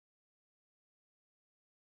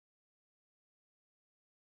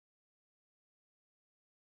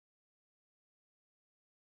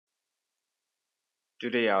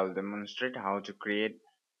Today I'll demonstrate how to create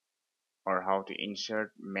or how to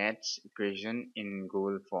insert maths equation in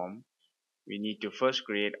Google Form. We need to first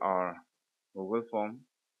create our Google Form.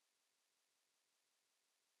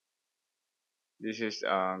 This is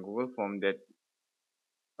a Google Form that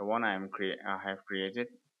the one I have created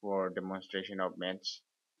for demonstration of maths.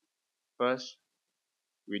 First,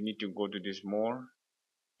 we need to go to this more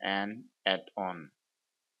and add on.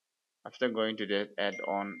 After going to that add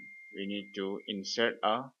on, we need to insert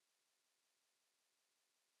a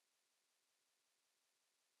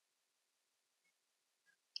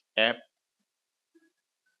app.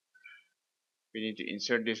 We need to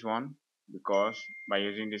insert this one because by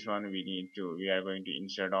using this one we are going to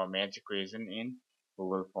insert our math equation in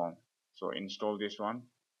Google Form. So install this one.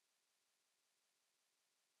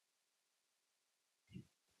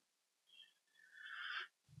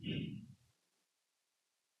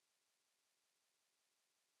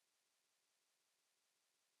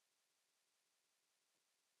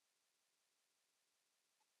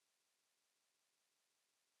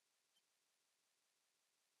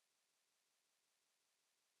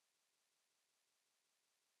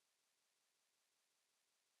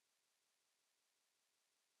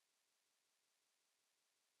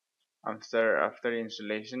 After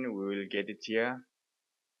installation we will get it here.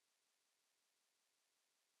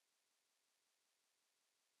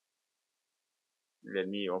 Let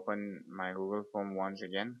me open my Google Form once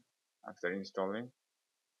again after installing.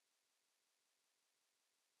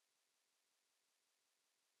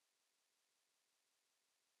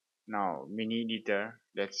 Now mini editor,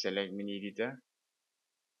 let's select mini editor.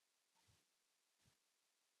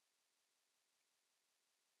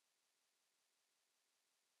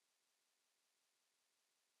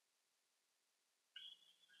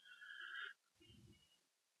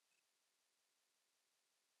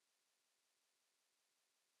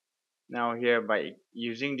 Now here by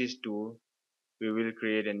using this tool we will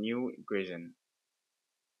create a new equation.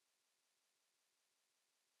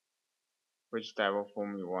 Which type of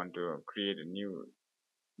form we want to create a new,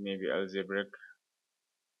 maybe algebraic.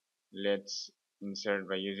 Let's insert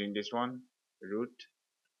by using this one, root,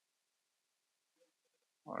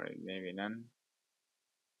 or maybe none.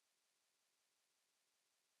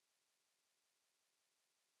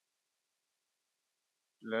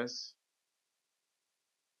 Plus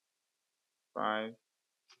 5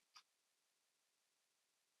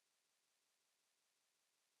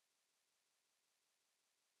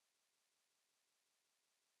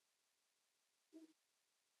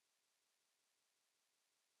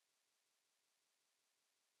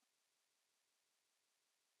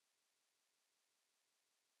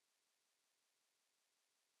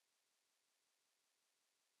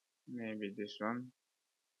 maybe this one.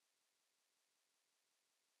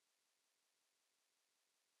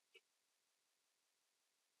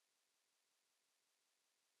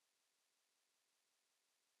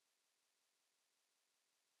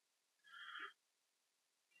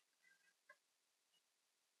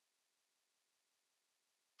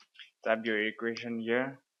 Type your equation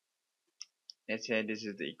here. Let's say this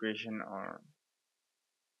is the equation or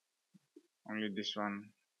only this one.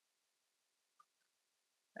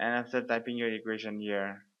 And after typing your equation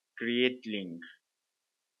here, create link.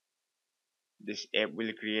 This app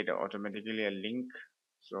will create automatically a link.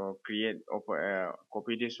 So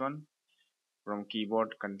copy this one from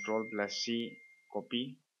keyboard, Control plus C,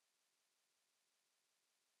 copy.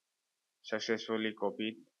 Successfully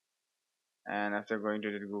copied. And after going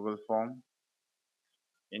to the Google Form,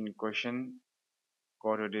 in question,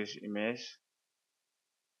 go to this image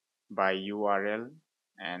by URL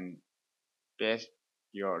and paste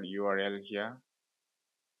your URL here.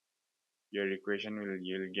 Your equation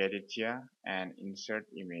you'll get it here and insert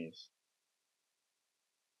image.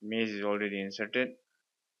 Image is already inserted.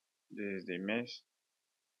 This is the image.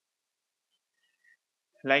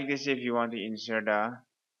 Like this, if you want to insert an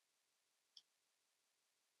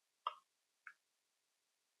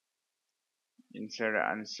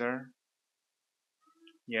answer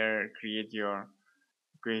here, create your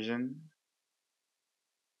equation,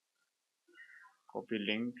 copy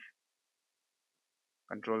link,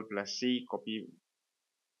 Control plus C, copy,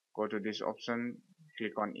 go to this option,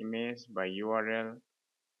 click on image by URL,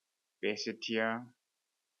 paste it here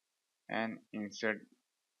and insert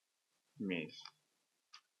image.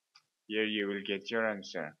 Here you will get your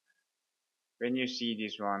answer. When you see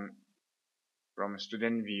this one from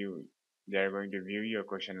student view, they are going to view your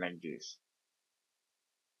question like this.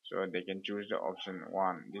 So they can choose the option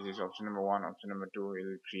 1. This is option number 1. Option number 2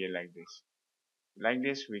 will create like this. Like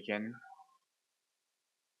this we can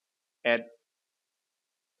add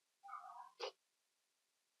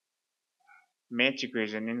match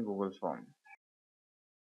equation in Google Form.